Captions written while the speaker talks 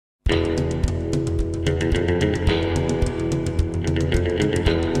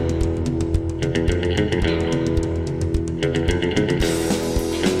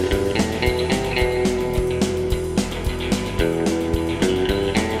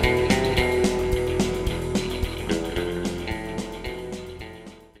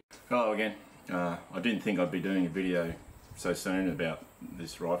didn't think I'd be doing a video so soon about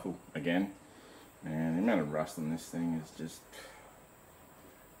this rifle again, and the amount of rust on this thing is just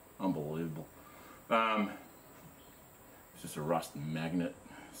unbelievable. It's just a rust magnet,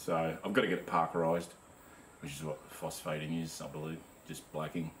 so I've got to get it parkerized, which is what phosphating is, I believe, just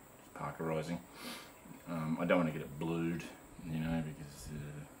blacking, parkerizing. I don't want to get it blued, you know, because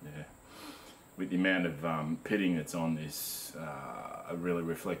yeah, with the amount of pitting that's on this, a really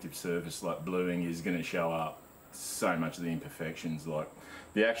reflective surface like bluing is going to show up so much of the imperfections. Like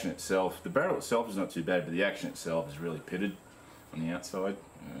the action itself, the barrel itself is not too bad, but the action itself is really pitted on the outside.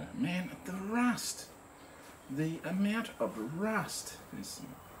 Man, the rust, the amount of rust is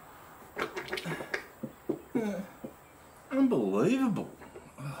unbelievable.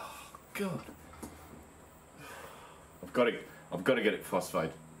 Oh God, I've got to get it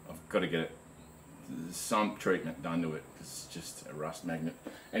phosphated. I've got to get it some treatment done to it because it's just a rust magnet.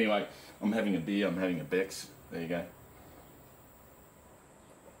 Anyway, I'm having a beer. I'm having a Beck's. There you go.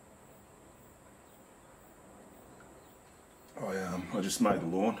 I just mowed the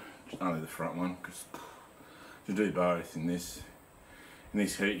lawn, just only the front one, because to do both in this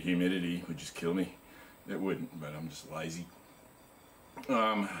heat, humidity would just kill me. It wouldn't, but I'm just lazy.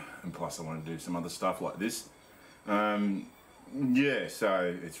 And plus I want to do some other stuff like this. Yeah,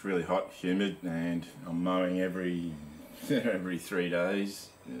 so it's really hot, humid, and I'm mowing every 3 days.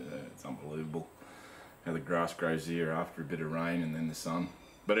 It's unbelievable how the grass grows here after a bit of rain and then the sun.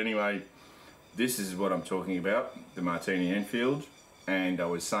 But anyway, this is what I'm talking about, the Martini Enfield, and I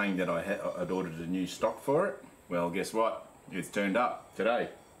was saying that I'd ordered a new stock for it. Well, guess what? It's turned up today.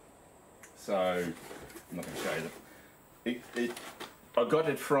 So I'm not going to show you that. I got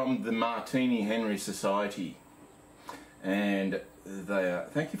it from the Martini Henry Society, and they are,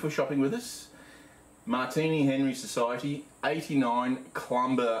 thank you for shopping with us. Martini Henry Society, 89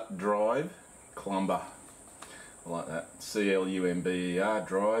 Clumber Drive, Clumber, I like that, C-L-U-M-B-E-R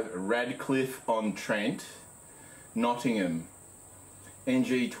Drive, Radcliffe-on-Trent, Nottingham,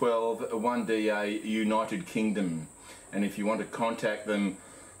 NG12 1DA, United Kingdom. And if you want to contact them,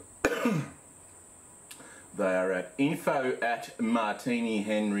 they are at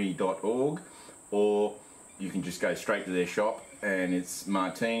info@martinihenry.org, or you can just go straight to their shop, and it's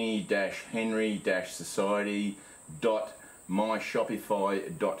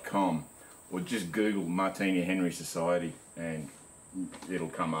martini-henry-society.myshopify.com, or just Google Martini Henry Society and it'll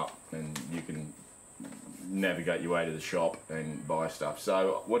come up and you can navigate your way to the shop and buy stuff.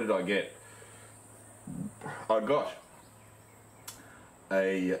 So what did I get? I got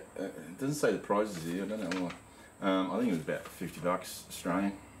it doesn't say the prices here, I don't know why. I think it was about 50 bucks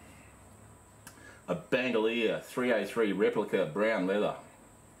Australian. A bandolier 303 replica brown leather.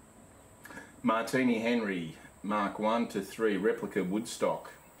 Martini Henry Mark 1 to 3 replica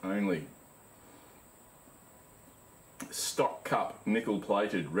woodstock only. Stock cup nickel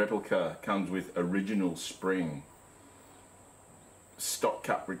plated replica, comes with original spring. Stock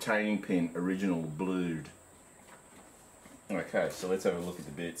cup retaining pin original blued. Okay, so let's have a look at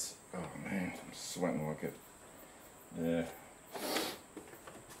the bits. Oh man, I'm sweating like it. Yeah.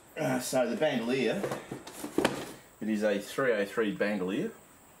 So the bandolier, it is a 303 bandolier.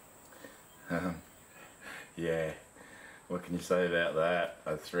 Yeah, what can you say about that?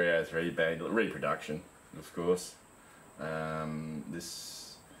 A 303 bandolier, reproduction, of course.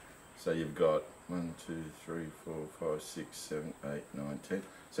 This, so you've got 1, 2, 3, 4, 5, 6, 7, 8, 9, 10.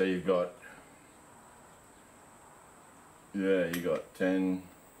 So you've got, yeah, you got 10,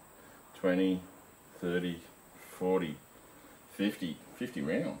 20, 30, 40, 50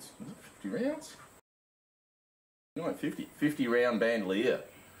 rounds. Was it 50 rounds? No, 50 round bandolier.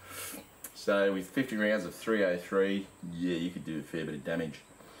 So with 50 rounds of 303, yeah, you could do a fair bit of damage.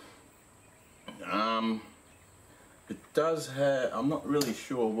 It does have, I'm not really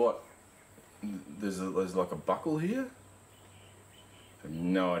sure what, there's like a buckle here. I have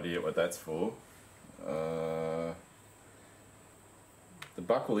no idea what that's for. The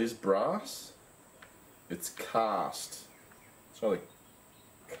buckle is brass. It's cast. It's either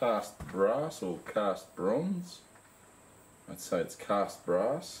cast brass or cast bronze. I'd say it's cast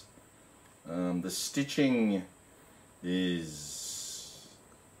brass. The stitching is,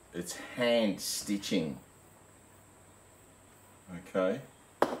 it's hand stitching. Okay,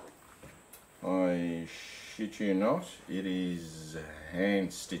 I shit you not, it is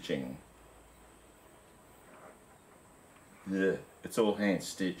hand stitching. Yeah, it's all hand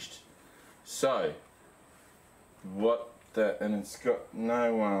stitched. So what that, and it's got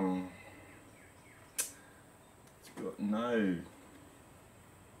no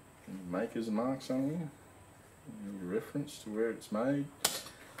maker's marks on here, any reference to where it's made.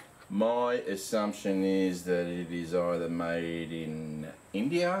 My assumption is that it is either made in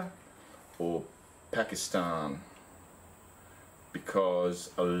India or Pakistan,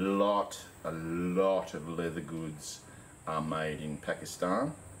 because a lot of leather goods are made in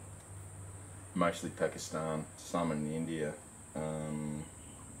Pakistan, mostly Pakistan, some in India.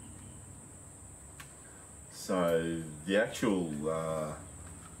 So the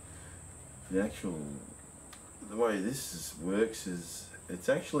way this works is it's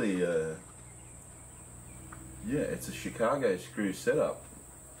actually it's a Chicago screw setup.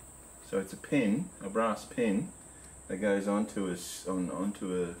 So it's a pin, a brass pin that goes onto a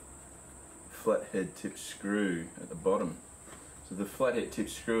flathead tip screw at the bottom. So the flathead tip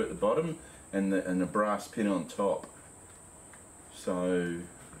screw at the bottom and a brass pin on top. So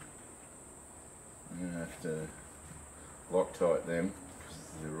I'm gonna have to Loctite them because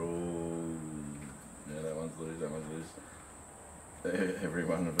they're all, yeah, that one's loose, that one's loose. Every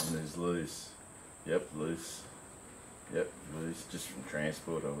one of them is loose. Yep, loose. Yep, loose. Just from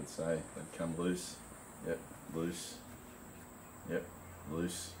transport, I would say. They'd come loose. Yep, loose. Yep,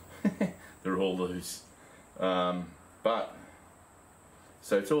 loose. They're all loose. But,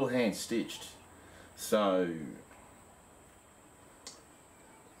 so it's all hand stitched. So,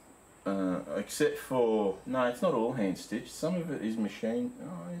 except for, no, it's not all hand stitched. Some of it is machine.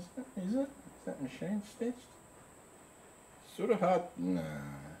 Oh, is it? Is it? Is that machine stitched? Sort of hard. No.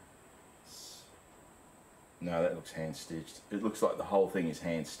 No, that looks hand stitched. It looks like the whole thing is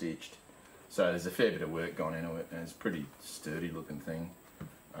hand stitched. So there's a fair bit of work gone into it, and it's a pretty sturdy looking thing.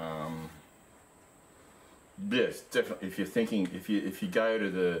 Yes, definitely. If you're thinking, if you go to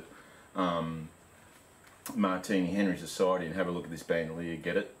the Martini Henry Society and have a look at this bandolier,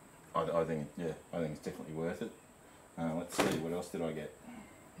 get it. I think it's definitely worth it. Let's see, what else did I get?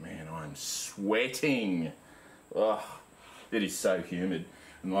 Man, I'm sweating. Ugh, it is so humid.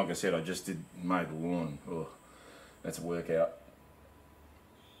 And like I said, I just mowed the lawn. Ugh, that's a workout.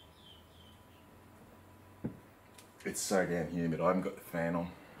 It's so damn humid. I haven't got the fan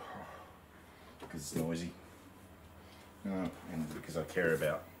on because it's noisy. And because I care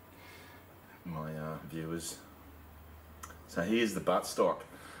about my viewers. So here's the buttstock.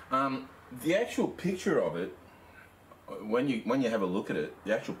 The actual picture of it, when you have a look at it,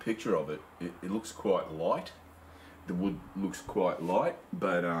 the actual picture of it, it looks quite light. The wood looks quite light,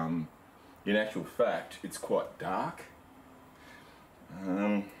 but in actual fact, it's quite dark.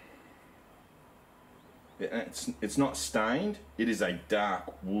 It's not stained. It is a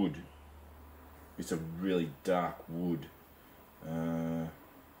dark wood. It's a really dark wood. It's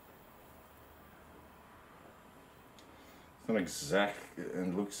not exact,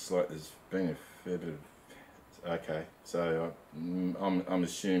 and looks like there's been a fair bit of. Okay, so I'm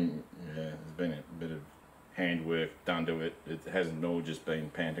assuming, yeah, there's been a bit of handwork done to it. It hasn't all just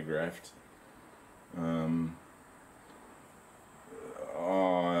been pantographed. Yeah,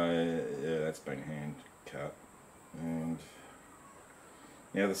 that's been hand cut. And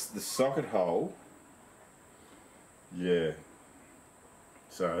now the socket hole, yeah.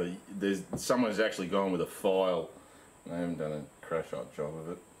 So someone's actually gone with a file. They haven't done a crash up job of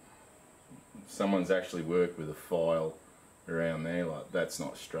it. Someone's actually worked with a file around there, like that's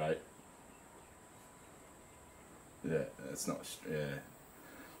not straight. Yeah, that's not, yeah.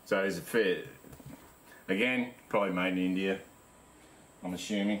 So there's a fair, again, probably made in India, I'm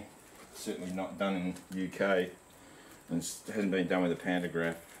assuming. Certainly not done in UK, and it hasn't been done with a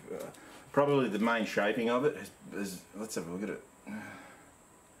pantograph. Probably the main shaping of it is, let's have a look at it.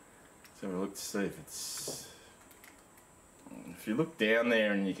 Let's have a look to see if it's, if you look down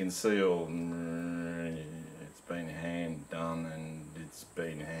there and you can see all, it's been hand done and it's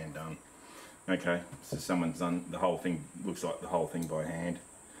been hand done. Okay, so someone's done the whole thing, looks like the whole thing by hand.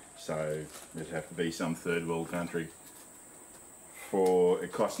 So it'd have to be some third world country.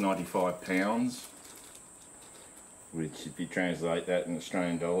 It costs £95, which if you translate that in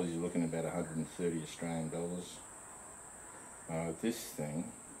Australian dollars, you're looking at about 130 Australian dollars. This thing,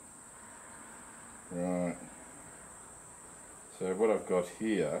 right. So what I've got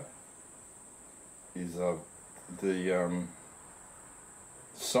here is the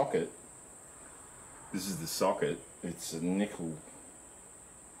socket. This is the socket. It's a nickel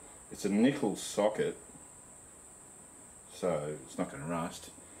socket, so it's not going to rust.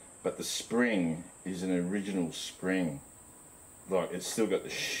 But the spring is an original spring. Like, it's still got the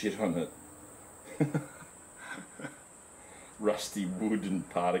shit on it. Rusty wood and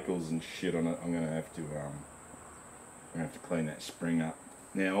particles and shit on it. I'm going to have to clean that spring up.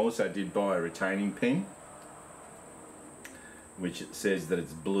 Now, I also did buy a retaining pin, which it says that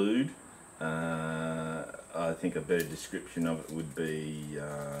it's blued. I think a better description of it would be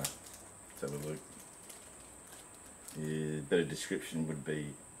Let's have a look. Yeah, better description would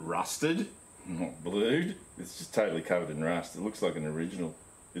be rusted, not blued. It's just totally covered in rust. It looks like an original.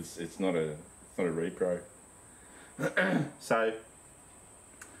 It's not a repro. So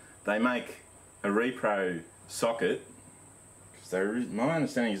they make a repro socket. My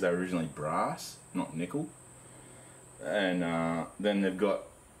understanding is they're originally brass, not nickel, and then they've got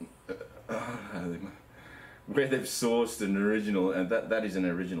where they've sourced an original, and that is an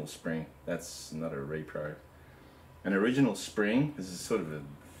original spring. That's not a repro. An original spring is sort of a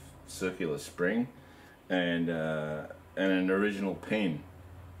circular spring, and an original pin.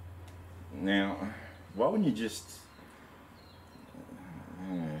 Now, why wouldn't you just?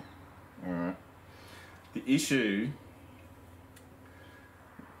 All right. The issue.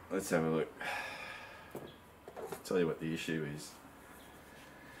 Let's have a look. I'll tell you what the issue is.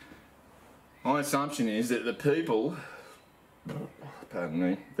 My assumption is that the people, pardon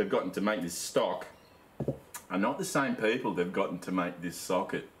me, they've gotten to make this stock are not the same people they've gotten to make this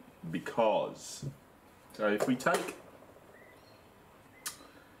socket, because, so if we take,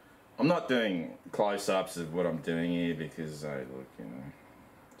 I'm not doing close-ups of what I'm doing here because, hey, look, you know,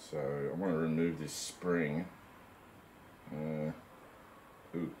 so I want to remove this spring.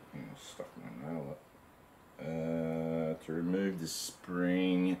 Stuck my nail up. To remove the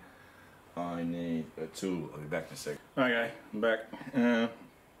spring, I need a tool. I'll be back in a sec. Okay, I'm back. I'll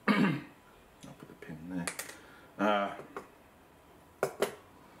put the pin in there.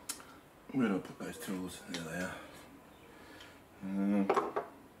 Where do I put those tools? There they are. I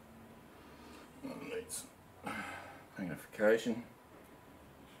need some magnification.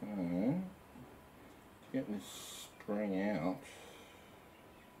 So, to get this spring out,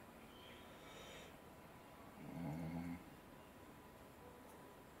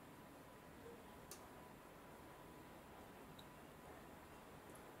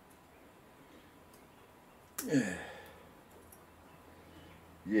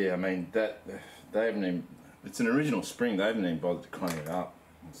 yeah, I mean that they haven't even, it's an original spring, they haven't even bothered to clean it up.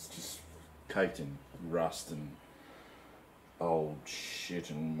 It's just caked in rust and old shit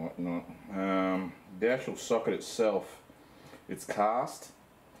and whatnot. The actual socket itself, it's cast,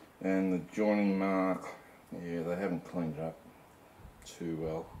 and the joining mark, yeah, they haven't cleaned it up too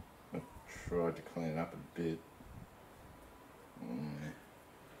well. I've tried to clean it up a bit.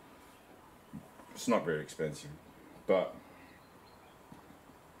 It's not very expensive, but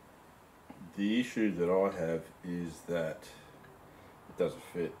the issue that I have is that it doesn't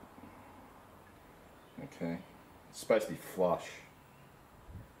fit. Okay, it's supposed to be flush.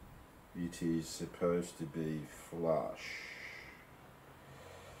 It is supposed to be flush.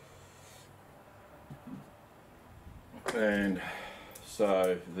 And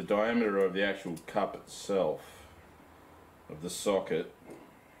so the diameter of the actual cup itself, of the socket,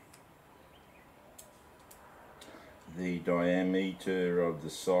 the diameter of the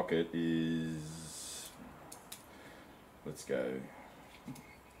socket is, let's go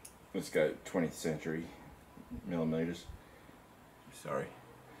 20th century millimeters. Sorry.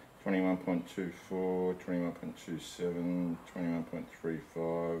 21.24, 21.27,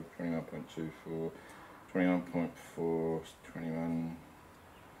 21.35, 21.24, 21.4, 21.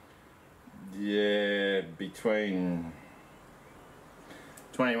 Yeah, between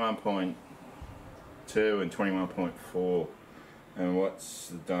 21.2 and 21.4. And what's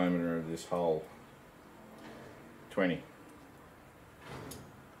the diameter of this hole? 20.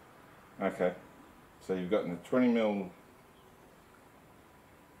 Okay, so you've gotten a 20 mil.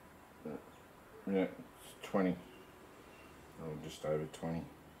 Yeah, it's 20, or just over 20.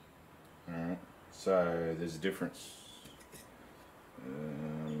 Alright, so there's a difference.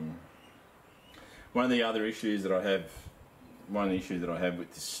 One of the other issues that I have,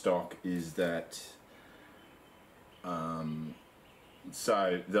 with this stock is that,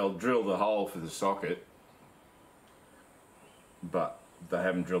 so they'll drill the hole for the socket, but they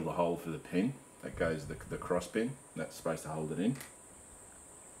haven't drilled the hole for the pin that goes, the cross pin that's supposed to hold it in.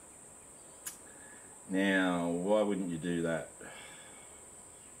 Now, why wouldn't you do that?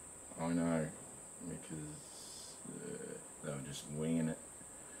 I know, because they were just winging it.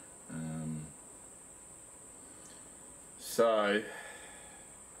 So,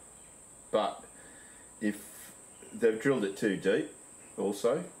 but if they've drilled it too deep,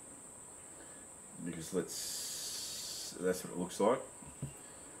 also, because that's what it looks like.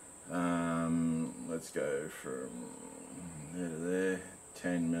 Let's go from there to there,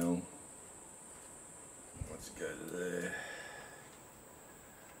 10 mil. Let's go to there,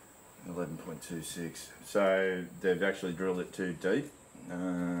 11.26. So they've actually drilled it too deep.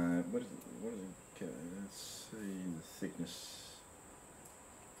 What is it? Let's see the thickness.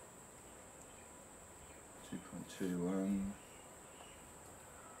 2-1.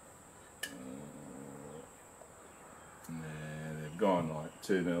 Yeah, they've gone like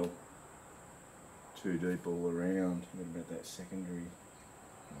 2-0, 2 deep all around. What about that secondary?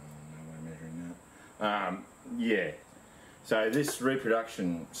 No way of measuring that. Yeah, so this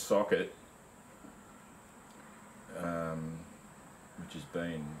reproduction socket, which has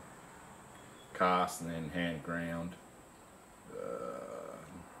been cast and then hand ground,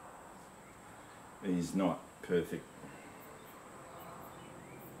 is not perfect,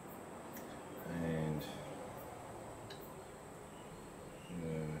 and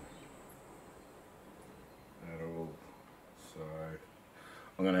at all. So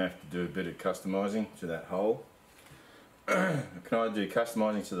I'm going to have to do a bit of customizing to that hole. Can I do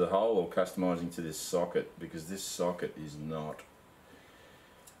customizing to the hole or customizing to this socket? Because this socket is not,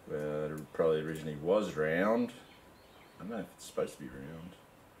 well, it probably originally was round. I don't know if it's supposed to be round,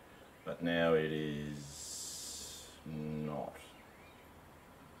 but now it is not.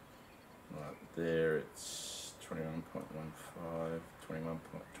 Right there it's 21.15,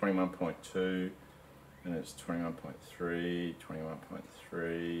 21.2, and it's 21.3,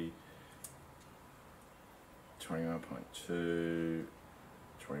 21.3, 21.2,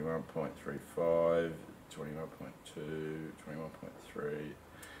 21.35, 21.2, 21.3.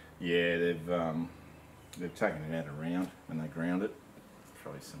 Yeah, they've taken it out of round when they ground it.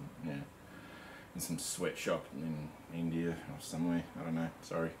 Probably some, yeah, in some sweatshop in India or somewhere. I don't know.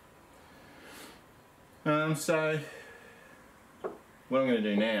 Sorry. So what I'm going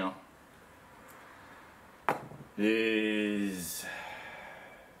to do now is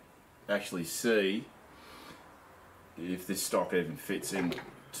actually see if this stock even fits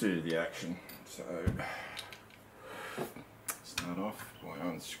into the action. So start off by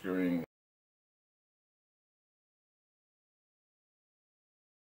unscrewing.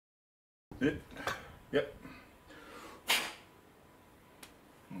 Yep.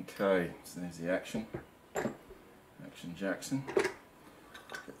 Okay, so there's the action. Action Jackson. Get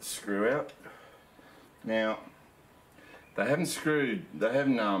the screw out. Now, they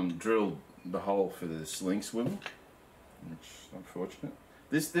haven't drilled the hole for the sling swivel, which is unfortunate.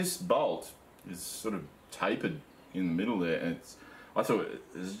 This bolt is sort of tapered in the middle there, and I thought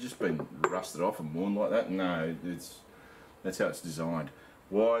it's just been rusted off and worn like that. No, that's how it's designed.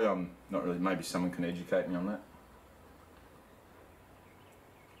 Why? Not really. Maybe someone can educate me on that.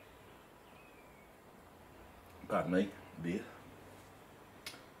 Pardon me, beer.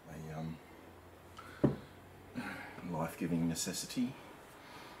 A life-giving necessity.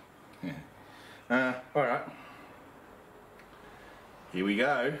 Yeah. All right. Here we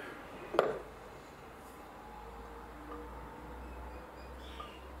go.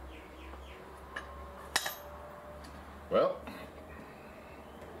 Well,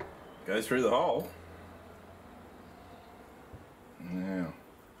 go through the hole. Now.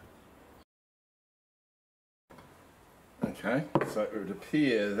 Okay, so it would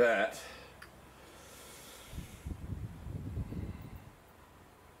appear that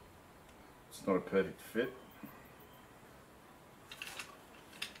it's not a perfect fit.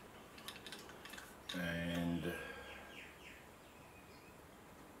 And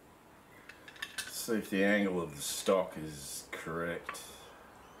let's see if the angle of the stock is correct.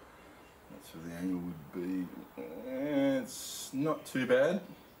 That's where the angle would be. It's not too bad.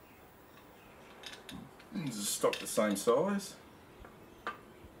 It's a stock the same size.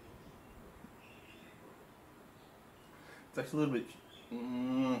 It's actually a little bit,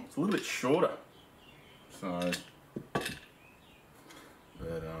 it's a little bit shorter. So, but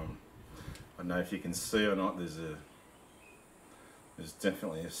I don't know if you can see or not. There's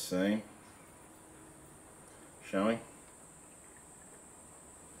definitely a seam showing.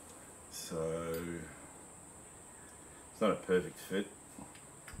 So it's not a perfect fit.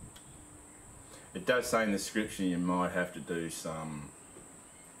 It does say in the description you might have to do some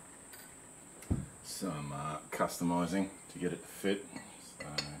customizing to get it to fit. So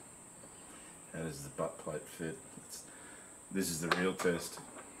how does the butt plate fit? This is the real test.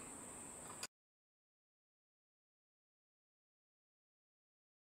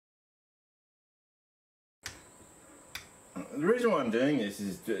 The reason why I'm doing this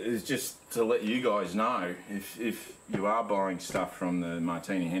is just to let you guys know, if you are buying stuff from the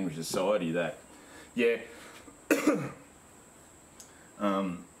Martini Enfield Society, that yeah,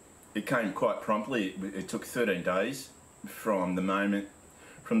 it came quite promptly. It took 13 days from the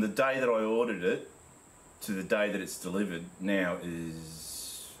day that I ordered it to the day that it's delivered. Now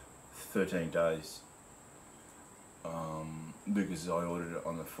is 13 days, because I ordered it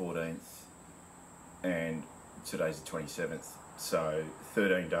on the 14th and today's the 27th, So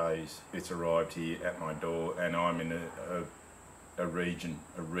 13 days it's arrived here at my door, and I'm in a regional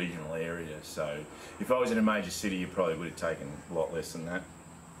area. So if I was in a major city, it probably would have taken a lot less than that.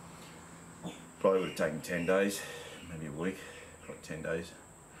 Probably would have taken 10 days, maybe a week, probably 10 days.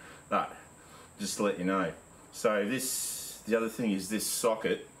 But just to let you know. So the other thing is this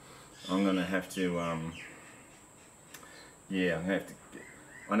socket. I'm gonna have to, I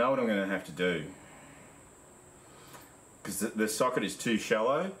know what I'm gonna have to do. Because the socket is too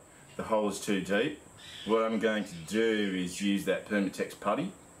shallow, the hole is too deep. What I'm going to do is use that Permatex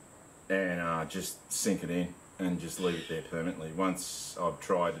putty and just sink it in and just leave it there permanently. Once I've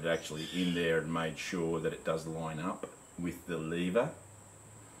tried it actually in there and made sure that it does line up with the lever.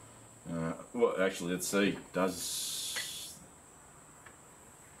 Well, actually, let's see. That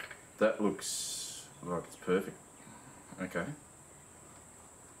looks like it's perfect. Okay.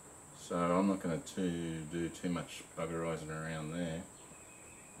 So I'm not going to do too much buggerising around there.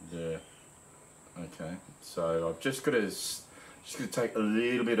 Yeah. Okay. So I've just got to take a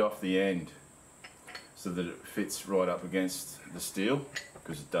little bit off the end so that it fits right up against the steel,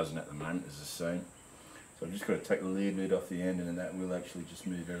 because it doesn't at the moment, as I say. So I've just got to take a little bit off the end, and then that will actually just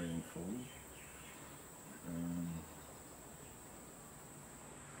move everything forward.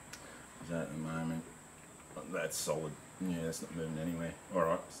 Is that at the moment? That's solid. Yeah, that's not moving anywhere.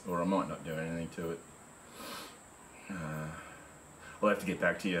 Alright, or I might not do anything to it. I'll have to get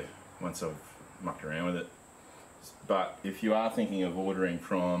back to you once I've mucked around with it. But if you are thinking of ordering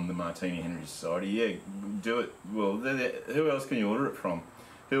from the Martini Henry Society, yeah, do it. Well, who else can you order it from?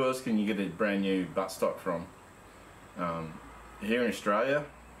 Who else can you get a brand new buttstock from? Here in Australia,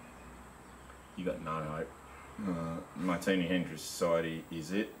 you got no hope. Martini Henry Society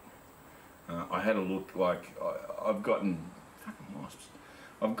is it. I had a look, like I've gotten fucking wasps.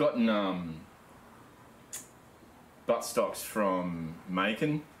 I've gotten buttstocks from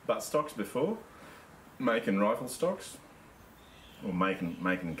Macon buttstocks before, Macon rifle stocks, or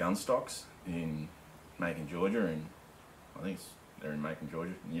Macon gun stocks in Macon, Georgia, and I think they're in Macon,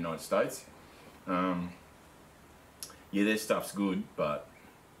 Georgia, in the United States. Yeah, their stuff's good, but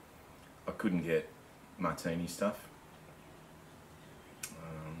I couldn't get Martini stuff.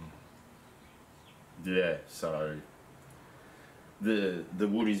 Yeah, so the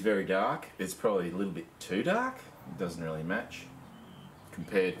wood is very dark. It's probably a little bit too dark. It doesn't really match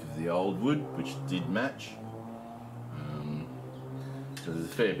compared to the old wood, which did match. So there's a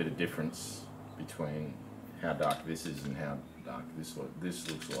fair bit of difference between how dark this is and how dark this looks. This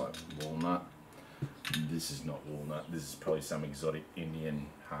looks like walnut. This is not walnut. This is probably some exotic Indian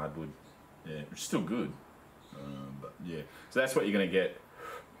hardwood. Yeah, which is still good. But yeah, so that's what you're going to get.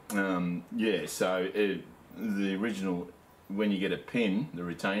 Yeah, so the original, when you get a pin, the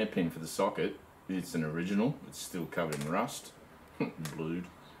retainer pin for the socket, it's an original. It's still covered in rust. Blued.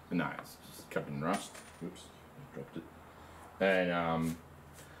 No, it's just covered in rust. Oops, I dropped it. And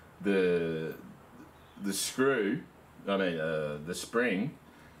the screw, the spring,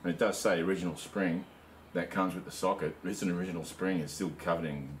 and it does say original spring, that comes with the socket. It's an original spring. It's still covered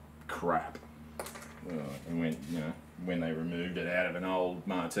in crap. And when they removed it out of an old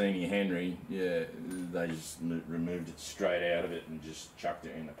Martini Henry, yeah, they just removed it straight out of it and just chucked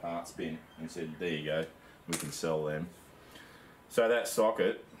it in the parts bin and said, there you go, we can sell them. So that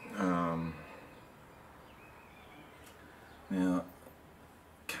socket, now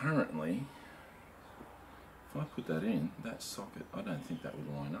currently, if I put that in, that socket, I don't think that would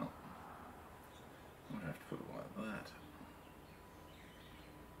line up. I'd have to put it like that.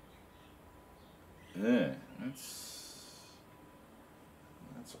 Yeah, that's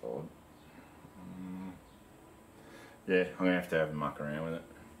odd. Yeah, I'm gonna have to have a muck around with it.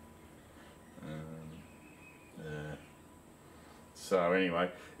 So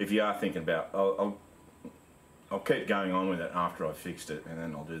anyway, if you are thinking about, I'll keep going on with it after I've fixed it, and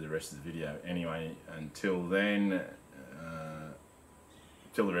then I'll do the rest of the video. Anyway, until then,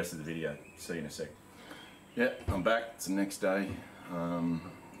 till the rest of the video. See you in a sec. Yeah, I'm back. It's the next day.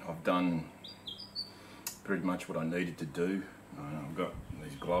 I've done pretty much what I needed to do. I've got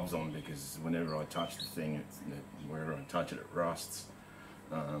these gloves on because whenever I touch the thing, wherever I touch it, it rusts.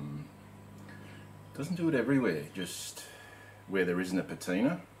 Doesn't do it everywhere, just where there isn't a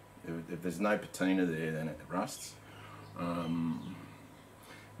patina. If there's no patina there, then it rusts.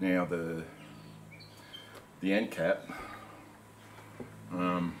 Now the end cap,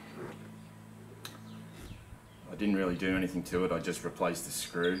 I didn't really do anything to it. I just replaced the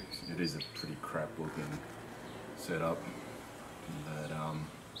screw. It is a pretty crap looking setup, but I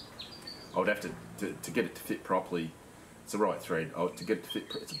would have to get it to fit properly. It's the right thread. To get it to fit,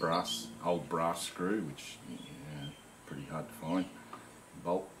 it's a old brass screw, which pretty hard to find,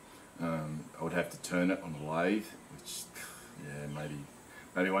 bolt. I would have to turn it on a lathe, which, yeah,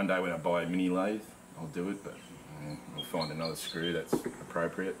 maybe one day when I buy a mini lathe, I'll do it, but I'll find another screw that's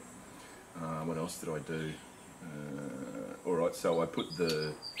appropriate. What else did I do? Alright, so I put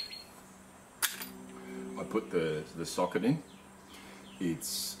the socket in.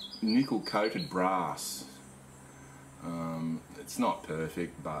 It's nickel coated brass. It's not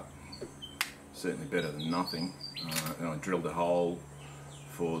perfect, but certainly better than nothing. And I drilled a hole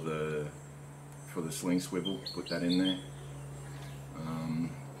for the sling swivel, put that in there.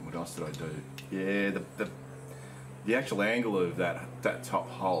 What else did I do? Yeah, the actual angle of that top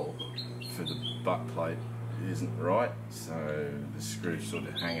hole for the butt plate isn't right, so the screw's sort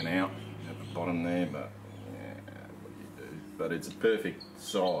of hanging out at the bottom there, but yeah, what do you do? But it's a perfect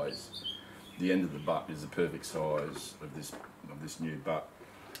size. The end of the butt is the perfect size of this new butt.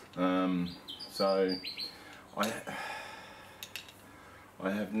 So I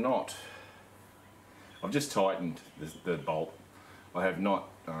have not. I've just tightened the bolt. I have not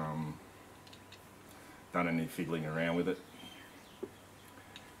done any fiddling around with it.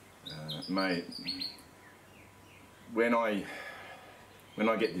 Mate, when I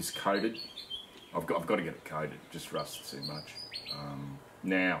get this coated, I've got to get it coated. It just rusts too much.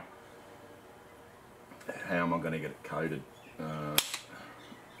 Now, how am I going to get it coated?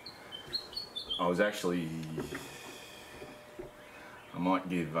 I might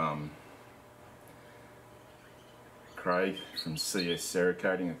give Craig from CS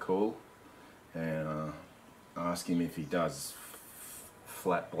Cerakoting a call and ask him if he does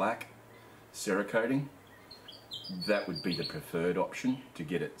flat black Cerakoting. That would be the preferred option, to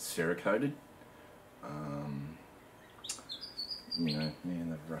get it Cerakoted. You know, man,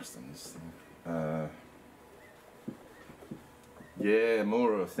 the rust on this thing. Yeah,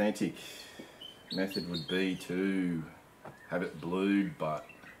 more authentic method would be to have it blued,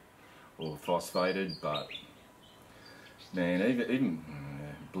 or phosphated, but man, even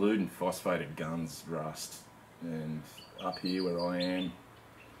blued and phosphated guns rust, and up here where I am,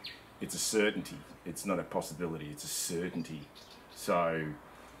 it's a certainty. It's not a possibility, it's a certainty. So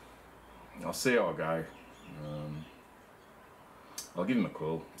I'll see how I go. I'll give him a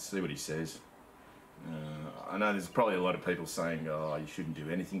call, see what he says. I know there's probably a lot of people saying, oh, you shouldn't do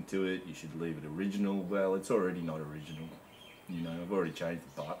anything to it, you should leave it original. Well, it's already not original. You know, I've already changed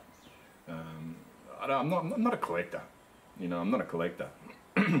the butt. I'm not a collector. You know, I'm not a collector.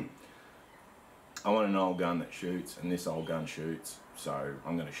 I want an old gun that shoots, and this old gun shoots, so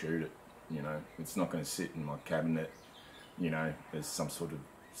I'm going to shoot it. You know, it's not going to sit in my cabinet, you know, as some sort of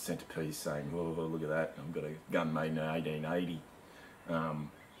centerpiece saying, oh, look at that, I've got a gun made in 1880.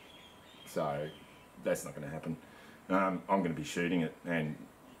 So that's not going to happen. I'm going to be shooting it, and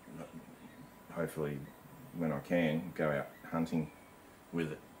hopefully when I can, go out hunting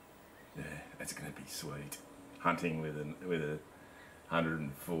with it. Yeah, that's going to be sweet. Hunting with a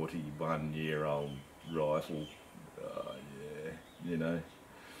 141-year-old rifle. Oh, yeah, you know.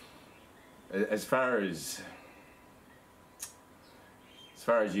 As far as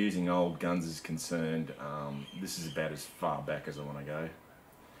using old guns is concerned, this is about as far back as I want to go.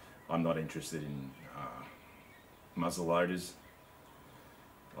 I'm not interested in muzzle loaders.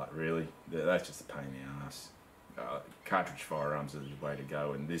 Like, really, that's just a pain in the ass. Cartridge firearms are the way to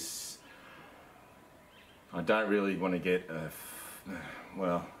go, and this, I don't really want to get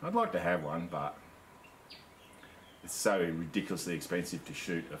well, I'd like to have one, but it's so ridiculously expensive to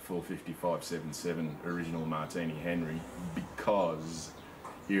shoot a 455-77 original Martini Henry, because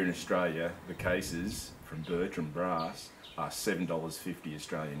here in Australia the cases from Bertram Brass are $7.50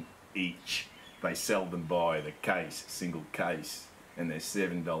 Australian each. They sell them by the case, single case, and they're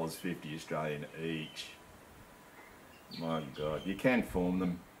 $7.50 Australian each. My God, you can form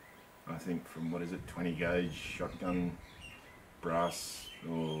them, I think, from, what is it, 20 gauge shotgun brass,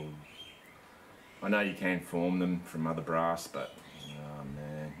 or I know you can form them from other brass, but oh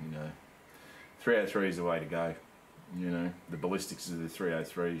man, you know, 303 is the way to go. You know, the ballistics of the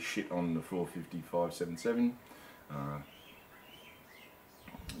 303 shit on the 455-77.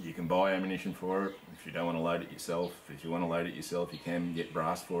 You can buy ammunition for it if you don't want to load it yourself. If you want to load it yourself, you can get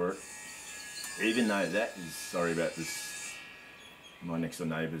brass for it. Even though that is, sorry about this, my next door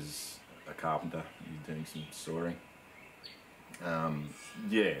neighbour's a carpenter, he's doing some sawing.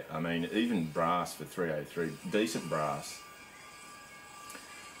 Yeah, I mean, even brass for 303, decent brass.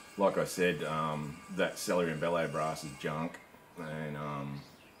 Like I said, that celery and bellow brass is junk, and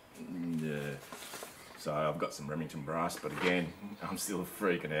yeah. So I've got some Remington brass, but again, I'm still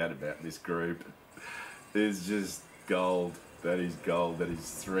freaking out about this group. There's just gold That is gold. That is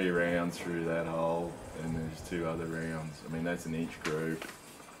 3 rounds through that hole, and there's 2 other rounds. I mean, that's an inch group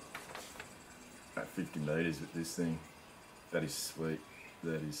at 50 metres with this thing. That is sweet.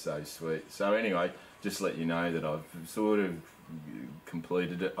 That is so sweet. So anyway, just to let you know that I've sort of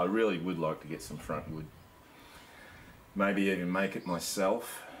completed it. I really would like to get some front wood. Maybe even make it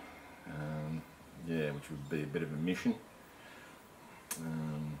myself. Yeah, which would be a bit of a mission.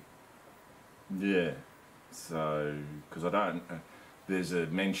 Yeah, so, because I don't, there's a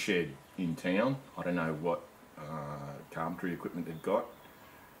men's shed in town. I don't know what carpentry equipment they've got.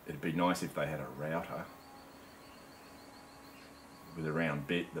 It'd be nice if they had a router with a round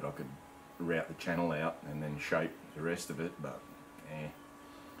bit that I could route the channel out and then shape the rest of it, but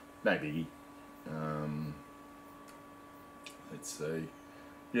no biggie. Let's see.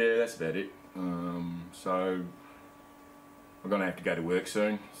 Yeah, that's about it. So I'm gonna have to go to work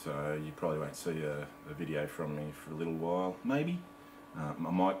soon, so you probably won't see a video from me for a little while. Maybe I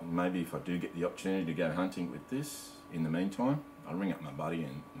might. Maybe if I do get the opportunity to go hunting with this, in the meantime, I'll ring up my buddy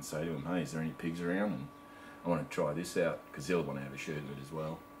and say to him, hey, is there any pigs around? And I want to try this out, because he'll want to have a shoot of it as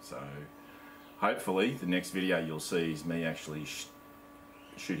well. So hopefully the next video you'll see is me actually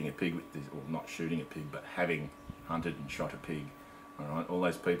shooting a pig with this, or not shooting a pig, but having hunted and shot a pig. Alright, all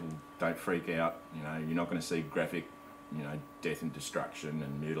those people, don't freak out. You know, you're not going to see graphic, you know, death and destruction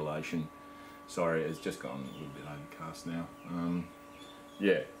and mutilation. Sorry, it's just gone a little bit overcast now.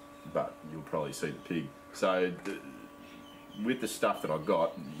 Yeah, but you'll probably see the pig. So with the stuff that I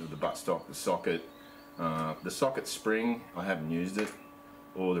got, the buttstock, the socket spring, I haven't used it,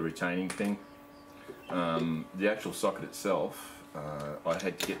 or the retaining thing. The actual socket itself, I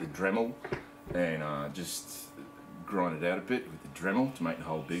had to get the Dremel and just grind it out a bit with the Dremel to make the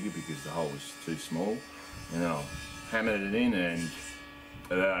hole bigger, because the hole was too small. And then I hammered it in, and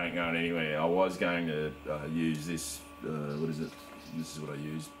that ain't going anywhere. I was going to use this, what is it? This is what I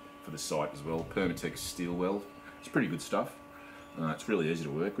used for the site as well, Permatex steel weld. It's pretty good stuff. It's really easy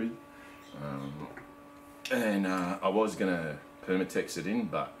to work with. And I was going to Permatex it in,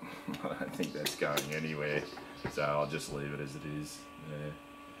 but I don't think that's going anywhere. So I'll just leave it as it is.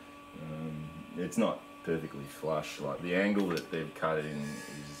 Yeah. It's not perfectly flush. Like, the angle that they've cut it in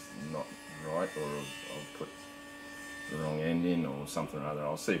is not right, or I've put the wrong end in or something or other.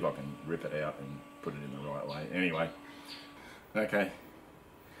 I'll see if I can rip it out and put it in the right way. Anyway, okay,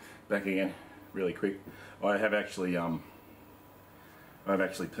 back again, really quick. I have actually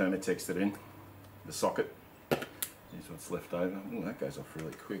Permatexed it in, the socket. Here's what's left over. Ooh, that goes off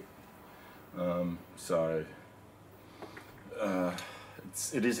really quick.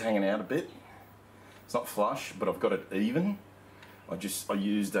 It is hanging out a bit. It's not flush, but I've got it even. I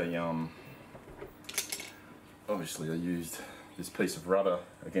used a obviously I used this piece of rubber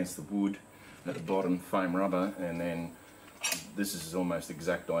against the wood at the bottom, foam rubber, and then this is almost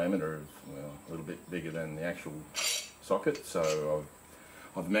exact diameter of, well, a little bit bigger than the actual socket, so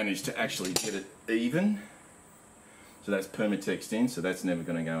I've managed to actually get it even. So that's Permatexed in, so that's never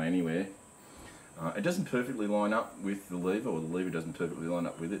going to go anywhere. It doesn't perfectly line up with the lever, or the lever doesn't perfectly line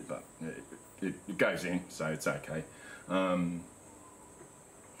up with it, but it goes in, so it's okay.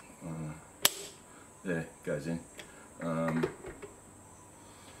 Yeah, it goes in.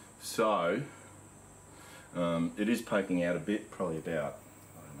 It is poking out a bit, probably about,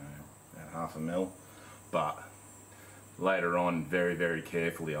 I don't know, about half a mil, but later on, very, very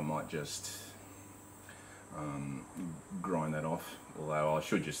carefully, I might just grind that off, although I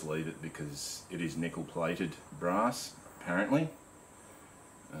should just leave it because it is nickel plated brass, apparently.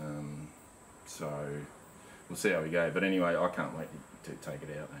 So we'll see how we go, but anyway, I can't wait to take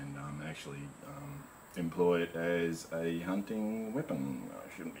it out and actually employ it as a hunting weapon. I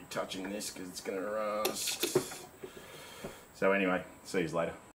shouldn't be touching this because it's going to rust. So anyway, see you later.